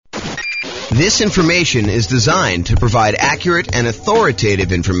This information is designed to provide accurate and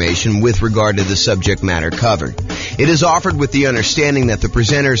authoritative information with regard to the subject matter covered. It is offered with the understanding that the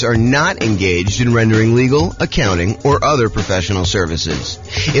presenters are not engaged in rendering legal, accounting, or other professional services.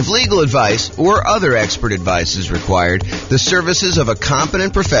 If legal advice or other expert advice is required, the services of a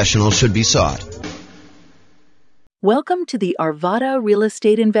competent professional should be sought. Welcome to the Arvada Real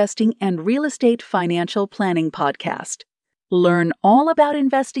Estate Investing and Real Estate Financial Planning Podcast. Learn all about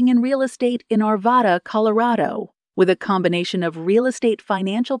investing in real estate in Arvada, Colorado, with a combination of real estate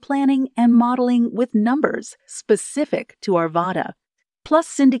financial planning and modeling with numbers specific to Arvada, plus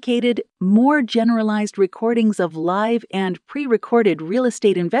syndicated, more generalized recordings of live and pre-recorded real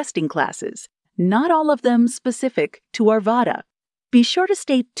estate investing classes, not all of them specific to Arvada. Be sure to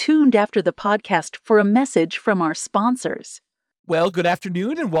stay tuned after the podcast for a message from our sponsors. Well, good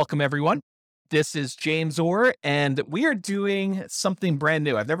afternoon and welcome everyone. This is James Orr, and we are doing something brand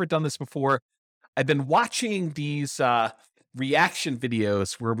new. I've never done this before. I've been watching these reaction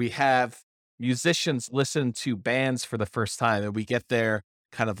videos where we have musicians listen to bands for the first time, and we get their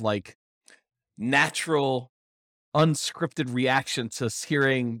kind of like natural, unscripted reaction to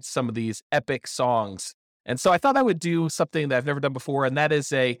hearing some of these epic songs. And so I thought I would do something that I've never done before, and that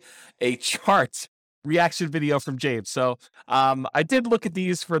is a chart reaction video from James. So I did look at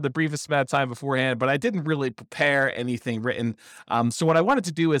these for the briefest amount of time beforehand, but I didn't really prepare anything written. So what I wanted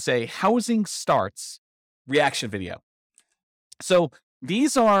to do is a housing starts reaction video. So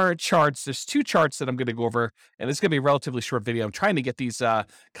these are charts. There's two charts that I'm going to go over, and it's going to be a relatively short video. I'm trying to get these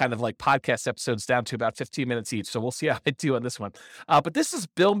kind of like podcast episodes down to about 15 minutes each, so we'll see how I do on this one. But this is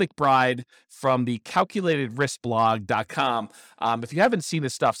Bill McBride from the calculatedriskblog.com. If you haven't seen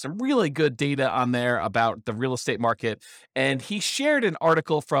his stuff, some really good data on there about the real estate market. And he shared an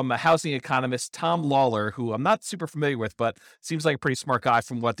article from a housing economist, Tom Lawler, who I'm not super familiar with, but seems like a pretty smart guy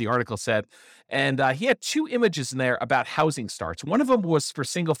from what the article said. And he had two images in there about housing starts. One of them was for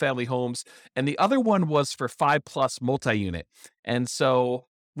single family homes, and the other one was for 5+ multi-unit. And so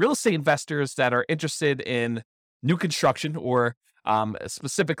real estate investors that are interested in new construction or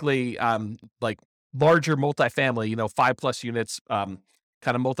specifically like larger multifamily, 5+ units, kind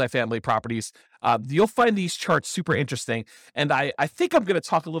of multifamily properties, you'll find these charts super interesting. And I think I'm going to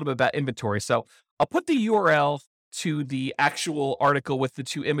talk a little bit about inventory. So I'll put the URL to the actual article with the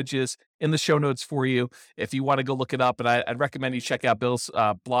two images in the show notes for you if you want to go look it up. And I'd recommend you check out Bill's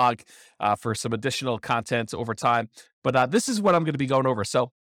blog for some additional content over time. But this is what I'm going to be going over.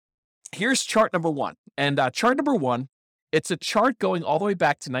 So here's chart number one. And chart number one, it's a chart going all the way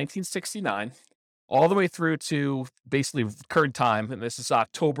back to 1969, all the way through to basically current time. And this is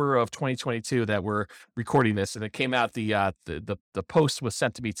October of 2022 that we're recording this. And it came out, the post was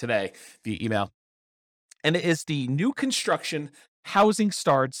sent to me today via email. And it is the new construction, housing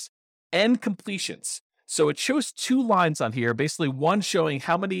starts, and completions. So it shows two lines on here, basically one showing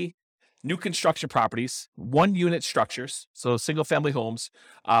how many new construction properties, 1-unit structures, so single-family homes,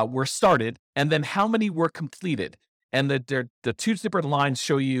 were started, and then how many were completed. And the two different lines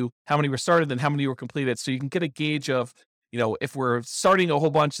show you how many were started and how many were completed, so you can get a gauge of, if we're starting a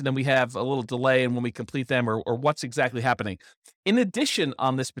whole bunch and then we have a little delay in when we complete them or what's exactly happening. In addition,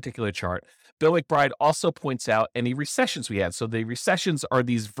 on this particular chart, Bill McBride also points out any recessions we had. So the recessions are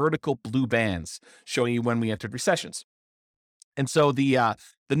these vertical blue bands showing you when we entered recessions. And so the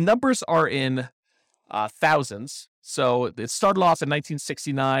numbers are in thousands. So it started off in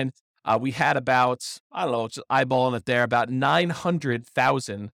 1969. We had about, just eyeballing it there, about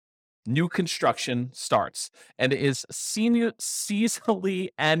 900,000 new construction starts, and it is seasonally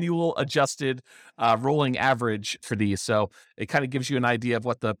annual adjusted rolling average for these. So it kind of gives you an idea of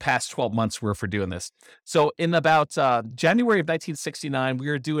what the past 12 months were for doing this. So in about January of 1969, we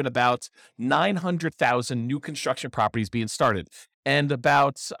were doing about 900,000 new construction properties being started, and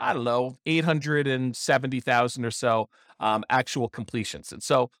about 870,000 or so actual completions. And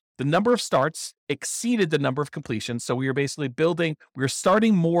so the number of starts exceeded the number of completions. So we were basically we were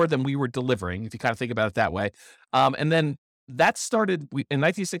starting more than we were delivering, if you kind of think about it that way. And then that started, in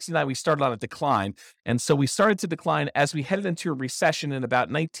 1969, we started on a decline. And so we started to decline as we headed into a recession in about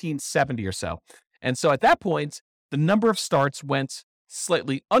 1970 or so. And so at that point, the number of starts went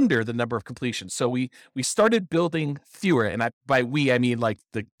slightly under the number of completions. So we started building fewer, and by we, I mean like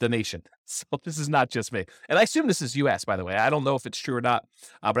the nation. So this is not just me. And I assume this is U.S., by the way. I don't know if it's true or not,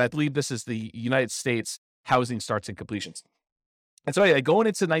 but I believe this is the United States housing starts and completions. And so anyway, going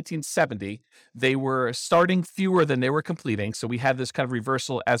into 1970, they were starting fewer than they were completing. So we had this kind of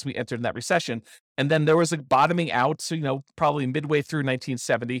reversal as we entered that recession. And then there was a bottoming out, so, probably midway through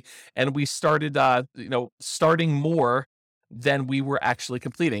 1970. And we started, starting more than we were actually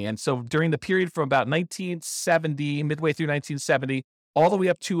completing. And so during the period from about 1970, midway through 1970, all the way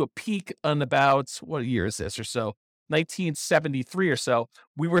up to a peak on about, what year is this or so, 1973 or so,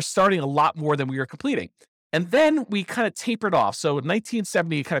 we were starting a lot more than we were completing. And then we kind of tapered off. So in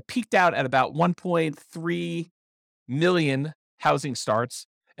 1970, it kind of peaked out at about 1.3 million housing starts.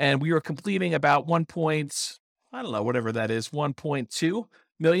 And we were completing about 1.2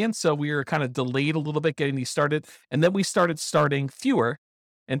 million. So we were kind of delayed a little bit getting these started. And then we started starting fewer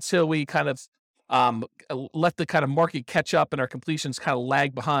until we kind of let the kind of market catch up and our completions kind of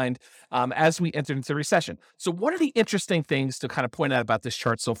lag behind as we entered into the recession. So one of the interesting things to kind of point out about this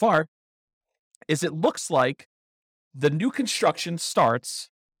chart so far is it looks like the new construction start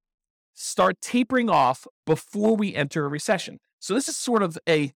tapering off before we enter a recession. So this is sort of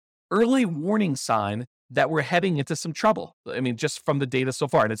a early warning sign that we're heading into some trouble. I mean, just from the data so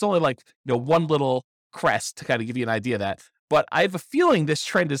far. And it's only like, one little crest to kind of give you an idea of that. But I have a feeling this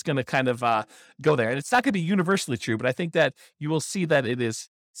trend is going to kind of go there. And it's not going to be universally true, but I think that you will see that it is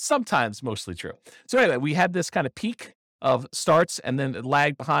sometimes mostly true. So anyway, we had this kind of peak of starts and then it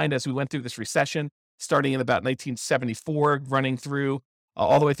lagged behind as we went through this recession, starting in about 1974, running through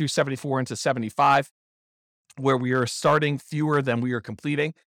all the way through 74 into 75, where we are starting fewer than we are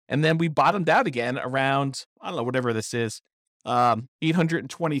completing. And then we bottomed out again around, I don't know, whatever this is,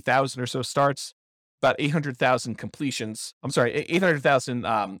 820,000 or so starts, about 800,000 completions. I'm sorry,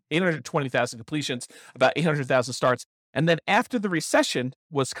 820,000 completions, about 800,000 starts. And then after the recession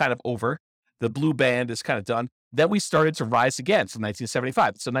was kind of over, the blue band is kind of done, then we started to rise again from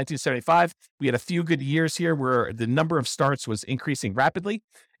 1975. So 1975, we had a few good years here where the number of starts was increasing rapidly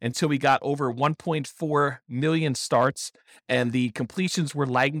until we got over 1.4 million starts and the completions were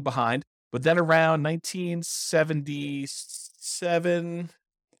lagging behind. But then around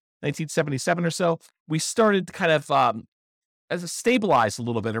 1977 or so, we started to kind of as a stabilize a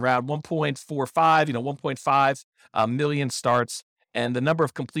little bit around 1.45, 1.5 million starts. And the number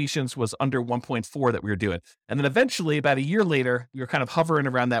of completions was under 1.4 that we were doing. And then eventually, about a year later, we were kind of hovering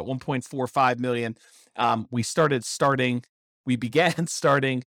around that 1.45 million. We began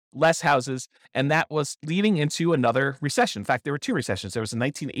starting less houses, and that was leading into another recession. In fact, there were two recessions. There was a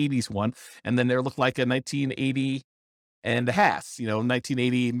 1980s one, and then there looked like a 1980 and a half,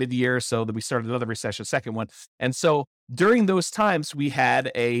 1980 mid-year. So that we started another recession, second one. And so during those times, we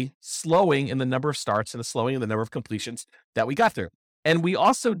had a slowing in the number of starts and a slowing in the number of completions that we got through. And we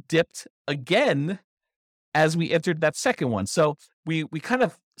also dipped again as we entered that second one. So we kind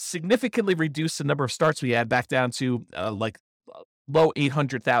of significantly reduced the number of starts we had back down to low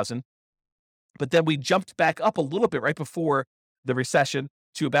 800,000. But then we jumped back up a little bit right before the recession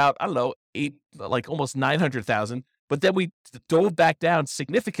to about, almost 900,000. But then we dove back down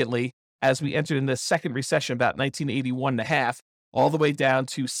significantly as we entered in the second recession, about 1981 and a half, all the way down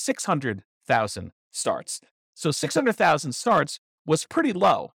to 600,000 starts. So 600,000 starts was pretty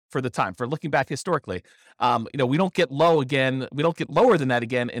low for the time, for looking back historically. We don't get lower than that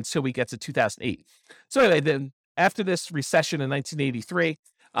again until we get to 2008. So anyway, then after this recession in 1983,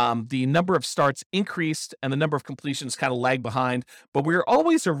 the number of starts increased and the number of completions kind of lagged behind, but we were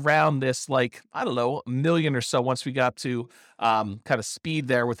always around this, a million or so once we got to kind of speed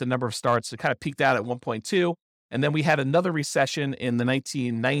there with the number of starts. It kind of peaked out at 1.2. And then we had another recession in the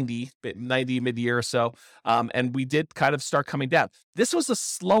 1990 mid-year or so, and we did kind of start coming down. This was a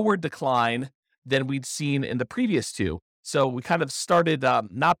slower decline than we'd seen in the previous two. So we kind of started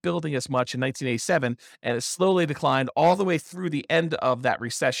not building as much in 1987, and it slowly declined all the way through the end of that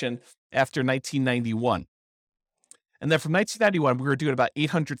recession after 1991. And then from 1991, we were doing about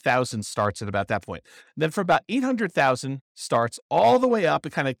 800,000 starts at about that point. And then from about 800,000 starts all the way up,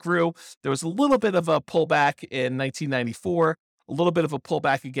 it kind of grew. There was a little bit of a pullback in 1994, a little bit of a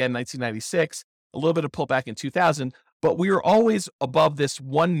pullback again in 1996, a little bit of pullback in 2000, but we were always above this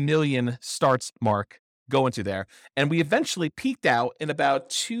 1 million starts mark going to there. And we eventually peaked out in about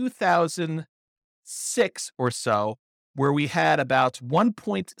 2006 or so, where we had about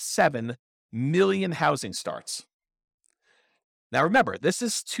 1.7 million housing starts. Now, remember, this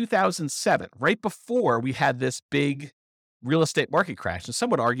is 2007, right before we had this big real estate market crash. And some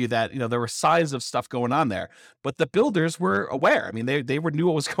would argue that, there were signs of stuff going on there, but the builders were aware. I mean, they knew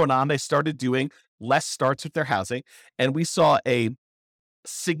what was going on. They started doing less starts with their housing. And we saw a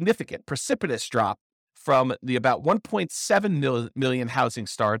significant, precipitous drop from the about 1.7 million housing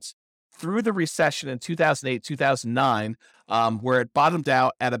starts through the recession in 2008, 2009, where it bottomed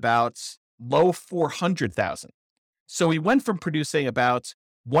out at about low 400,000. So we went from producing about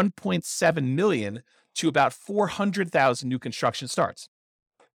 1.7 million to about 400,000 new construction starts.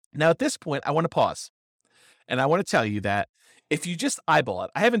 Now, at this point, I want to pause. And I want to tell you that if you just eyeball it,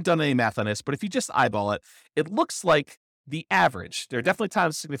 I haven't done any math on this, but if you just eyeball it, it looks like the average, there are definitely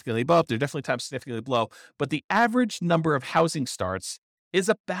times significantly above, there are definitely times significantly below, but the average number of housing starts is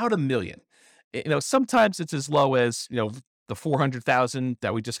about 1 million. Sometimes it's as low as, the 400,000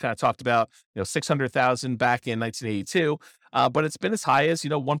 that we just kind of talked about, 600,000 back in 1982. But it's been as high as,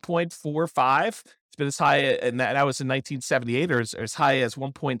 1.45. It's been as high, and that was in 1978, or as high as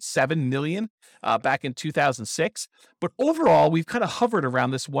 1.7 million back in 2006. But overall, we've kind of hovered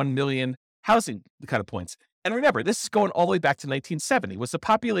around this 1 million housing kind of points. And remember, this is going all the way back to 1970. Was the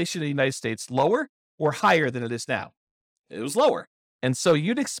population of the United States lower or higher than it is now? It was lower. And so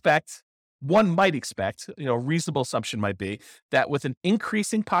one might expect, a reasonable assumption might be that with an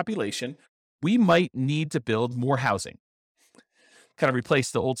increasing population, we might need to build more housing, kind of replace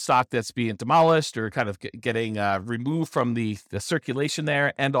the old stock that's being demolished or kind of getting removed from the circulation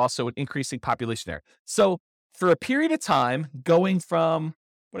there, and also an increasing population there. So for a period of time, going from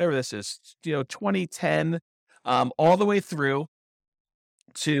whatever this is, 2010, all the way through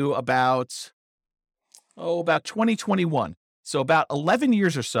to about 2021. So about 11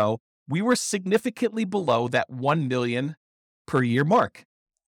 years or so, we were significantly below that 1 million per year mark.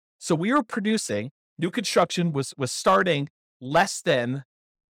 So we were producing, new construction was starting less than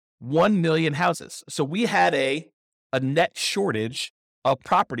 1 million houses. So we had a net shortage of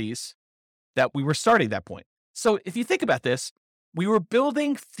properties that we were starting at that point. So if you think about this, we were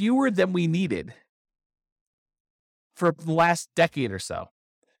building fewer than we needed for the last decade or so.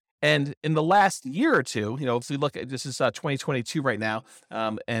 And in the last year or two, if we look at, this is 2022 right now,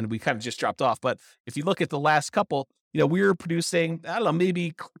 and we kind of just dropped off. But if you look at the last couple, we were producing, I don't know,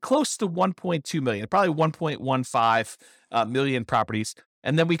 maybe close to 1.2 million, probably 1.15 million properties.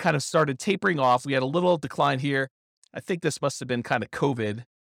 And then we kind of started tapering off. We had a little decline here. I think this must have been kind of COVID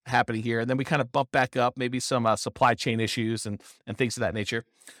happening here. And then we kind of bumped back up, maybe some supply chain issues and things of that nature.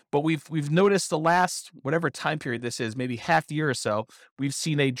 But we've noticed the last, whatever time period this is, maybe half year or so, we've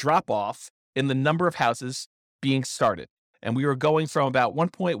seen a drop off in the number of houses being started. And we were going from about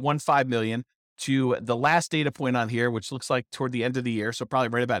 1.15 million to the last data point on here, which looks like toward the end of the year. So probably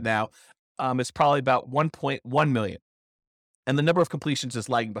right about now, it's probably about 1.1 million. And the number of completions is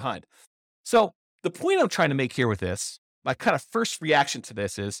lagging behind. So the point I'm trying to make here with this, my kind of first reaction to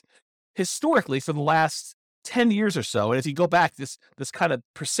this is, historically, for the last 10 years or so, and if you go back, this kind of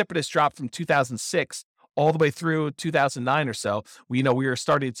precipitous drop from 2006 all the way through 2009 or so, we were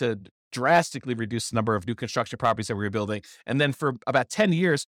starting to drastically reduce the number of new construction properties that we were building. And then for about 10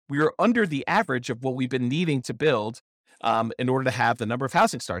 years, we were under the average of what we've been needing to build in order to have the number of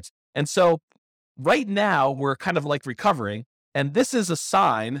housing starts. And so right now, we're kind of like recovering. And this is a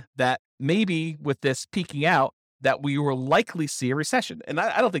sign that maybe with this peaking out, that we will likely see a recession. And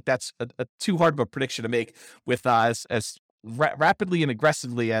I don't think that's a too hard of a prediction to make with as rapidly and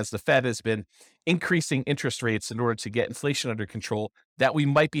aggressively as the Fed has been increasing interest rates in order to get inflation under control, that we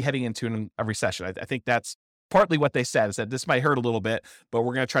might be heading into a recession. I think that's partly what they said, is that this might hurt a little bit, but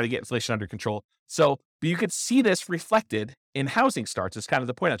we're going to try to get inflation under control. So, but you could see this reflected in housing starts is kind of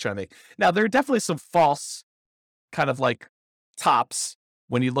the point I'm trying to make. Now, there are definitely some false kind of like tops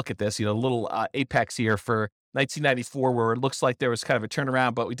when you look at this, little apex here for 1994, where it looks like there was kind of a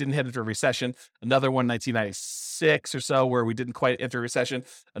turnaround, but we didn't head into a recession. Another one, 1996 or so, where we didn't quite enter a recession.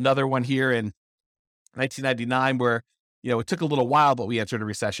 Another one here in 1999, where, it took a little while, but we entered a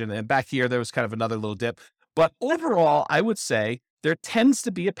recession. And back here, there was kind of another little dip. But overall, I would say there tends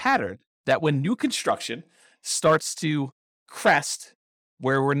to be a pattern that when new construction starts to crest,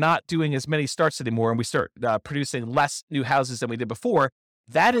 where we're not doing as many starts anymore and we start producing less new houses than we did before,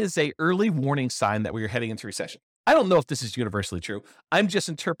 that is a early warning sign that we are heading into recession. I don't know if this is universally true. I'm just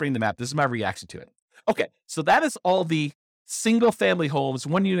interpreting the map. This is my reaction to it. Okay, so that is all the single family homes,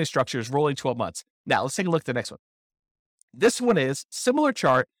 one unit structures rolling 12 months. Now let's take a look at the next one. This one is similar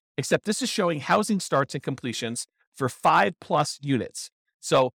chart, except this is showing housing starts and completions for 5+ units.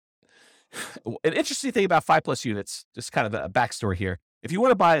 So an interesting thing about 5+ units, just kind of a backstory here. If you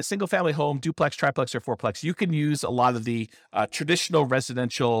want to buy a single family home, duplex, triplex, or fourplex, you can use a lot of the traditional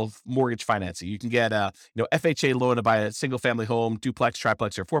residential mortgage financing. You can get a FHA loan to buy a single family home, duplex,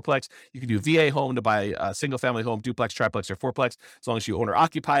 triplex, or fourplex. You can do VA home to buy a single family home, duplex, triplex, or fourplex, as long as you own or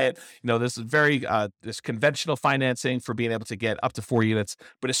occupy it. This is this conventional financing for being able to get up to 4 units.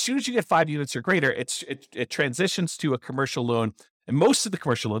 But as soon as you get 5 units or greater, it transitions to a commercial loan And most of the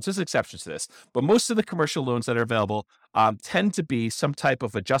commercial loans, there's exceptions to this, but most of the commercial loans that are available tend to be some type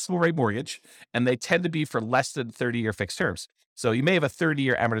of adjustable rate mortgage, and they tend to be for less than 30-year fixed terms. So you may have a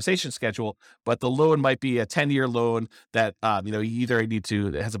 30-year amortization schedule, but the loan might be a 10-year loan that you either need to,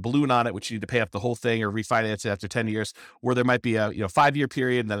 it has a balloon on it, which you need to pay up the whole thing or refinance it after 10 years, or there might be a 5-year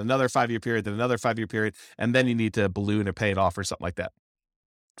period, and then another 5-year period, then another 5-year period, and then you need to balloon or pay it off or something like that.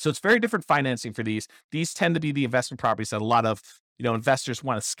 So it's very different financing for these. These tend to be the investment properties that a lot of investors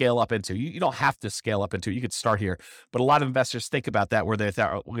want to scale up into. You don't have to scale up into. You could start here, but a lot of investors think about that where they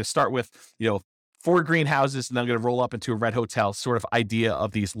thought, we're going to start with 4 greenhouses and then I'm going to roll up into a red hotel sort of idea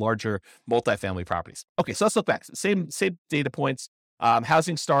of these larger multifamily properties. Okay, so let's look back. Same data points.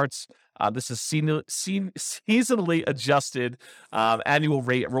 Housing starts. This is seasonally adjusted annual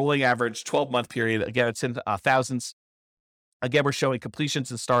rate, rolling average, 12-month period. Again, it's in thousands. Again, we're showing completions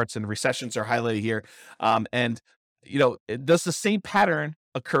and starts, and recessions are highlighted here. Does the same pattern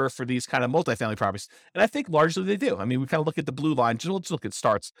occur for these kind of multifamily properties? And I think largely they do. I mean, we kind of look at the blue line, just look at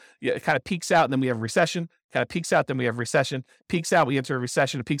starts. It kind of peaks out, and then we have recession, kind of peaks out, then we have recession, peaks out, we enter a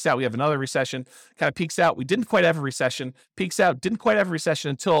recession, peaks out, we have another recession, kind of peaks out, we didn't quite have a recession, peaks out, didn't quite have a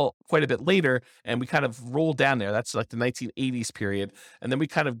recession until quite a bit later, and we kind of rolled down there. That's like the 1980s period. And then we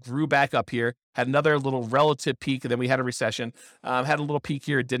kind of grew back up here, had another little relative peak, and then we had a recession, had a little peak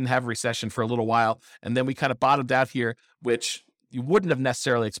here, didn't have a recession for a little while, and then we kind of bottomed out here, which you wouldn't have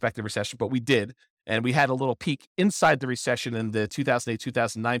necessarily expected a recession, but we did. And we had a little peak inside the recession in the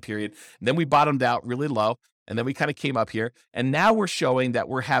 2008-2009 period. And then we bottomed out really low. And then we kind of came up here. And now we're showing that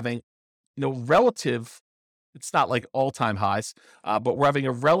we're having, relative, it's not like all-time highs, but we're having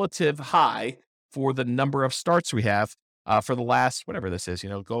a relative high for the number of starts we have for the last, whatever this is,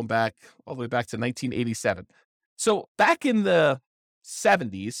 going back all the way back to 1987. So back in the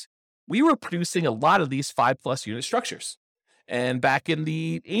 70s, we were producing a lot of these 5+ unit structures. And back in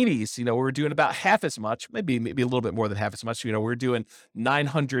the 80s, we were doing about half as much, maybe a little bit more than half as much. We were doing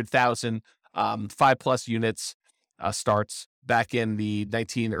 900,000 5+ units starts back in the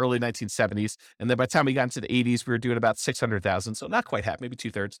early 1970s. And then by the time we got into the 80s, we were doing about 600,000. So not quite half, maybe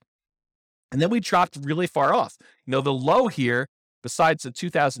 2/3. And then we dropped really far off. The low here, besides the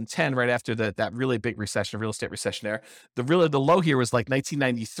 2010, right after that really big recession, real estate recession there, the low here was like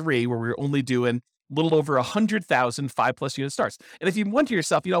 1993, where we were only doing little over 100,000 5+ unit starts. And if you wonder to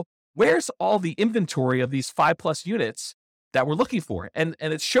yourself, where's all the inventory of these 5+ units that we're looking for? And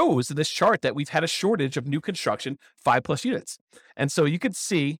it shows in this chart that we've had a shortage of new construction 5+ units. And so you could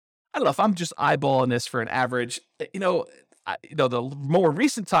see, I don't know if I'm just eyeballing this for an average, the more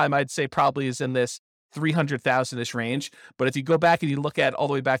recent time I'd say probably is in this 300,000-ish range. But if you go back and you look at all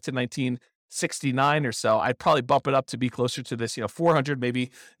the way back to 1969 or so, I'd probably bump it up to be closer to this, 400, maybe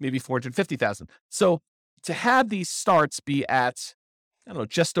 450,000. So to have these starts be at,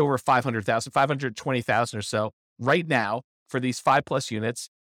 just over 500,000, 520,000 or so right now for these 5+ units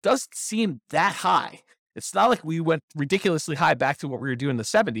doesn't seem that high. It's not like we went ridiculously high back to what we were doing in the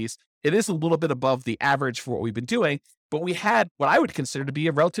 70s. It is a little bit above the average for what we've been doing, but we had what I would consider to be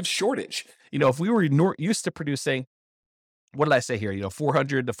a relative shortage. If we were used to producing, what did I say here?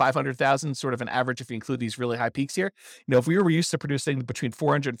 400 to 500,000, sort of an average if you include these really high peaks here. If we were used to producing between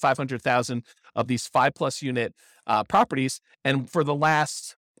 400 and 500,000 of these 5+ unit properties, and for the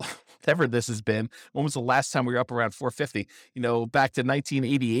last, whatever this has been, when was the last time we were up around 450? Back to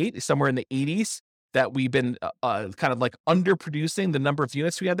 1988, somewhere in the 80s, that we've been kind of like underproducing the number of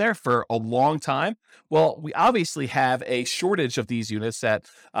units we had there for a long time. Well, we obviously have a shortage of these units that,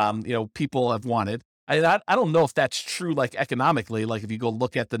 people have wanted. I don't know if that's true, like economically, like if you go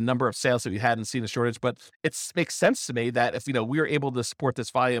look at the number of sales that we had and seen the shortage, but it makes sense to me that if, we were able to support this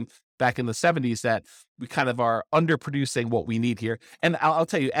volume back in the 70s, that we kind of are underproducing what we need here. And I'll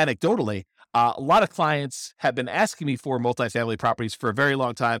tell you anecdotally, a lot of clients have been asking me for multifamily properties for a very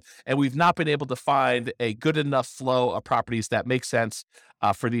long time, and we've not been able to find a good enough flow of properties that make sense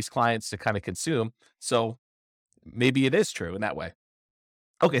for these clients to kind of consume. So maybe it is true in that way.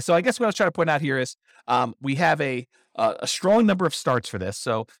 Okay, so I guess what I was trying to point out here is we have a strong number of starts for this.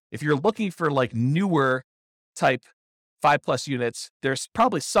 So if you're looking for like newer type 5+ units, there's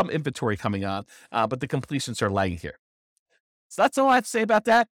probably some inventory coming on, but the completions are lagging here. So that's all I have to say about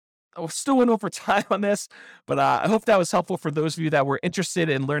that. I still went over time on this, but I hope that was helpful for those of you that were interested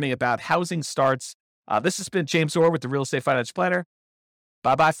in learning about housing starts. This has been James Orr with the Real Estate Financial Planner.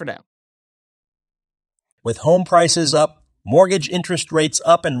 Bye-bye for now. With home prices up, mortgage interest rates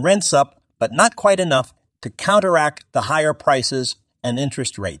up, and rents up, but not quite enough to counteract the higher prices and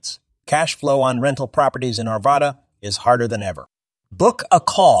interest rates. Cash flow on rental properties in Arvada is harder than ever. Book a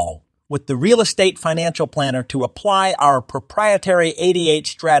call with the Real Estate Financial Planner to apply our proprietary 88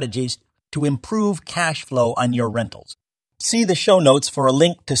 strategies to improve cash flow on your rentals. See the show notes for a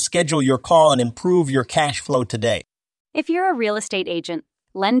link to schedule your call and improve your cash flow today. If you're a real estate agent,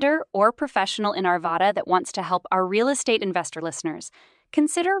 lender, or professional in Arvada that wants to help our real estate investor listeners,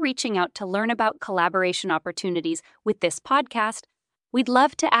 consider reaching out to learn about collaboration opportunities with this podcast. We'd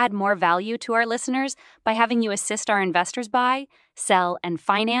love to add more value to our listeners by having you assist our investors buy, sell, and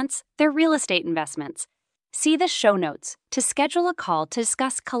finance their real estate investments. See the show notes to schedule a call to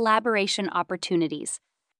discuss collaboration opportunities.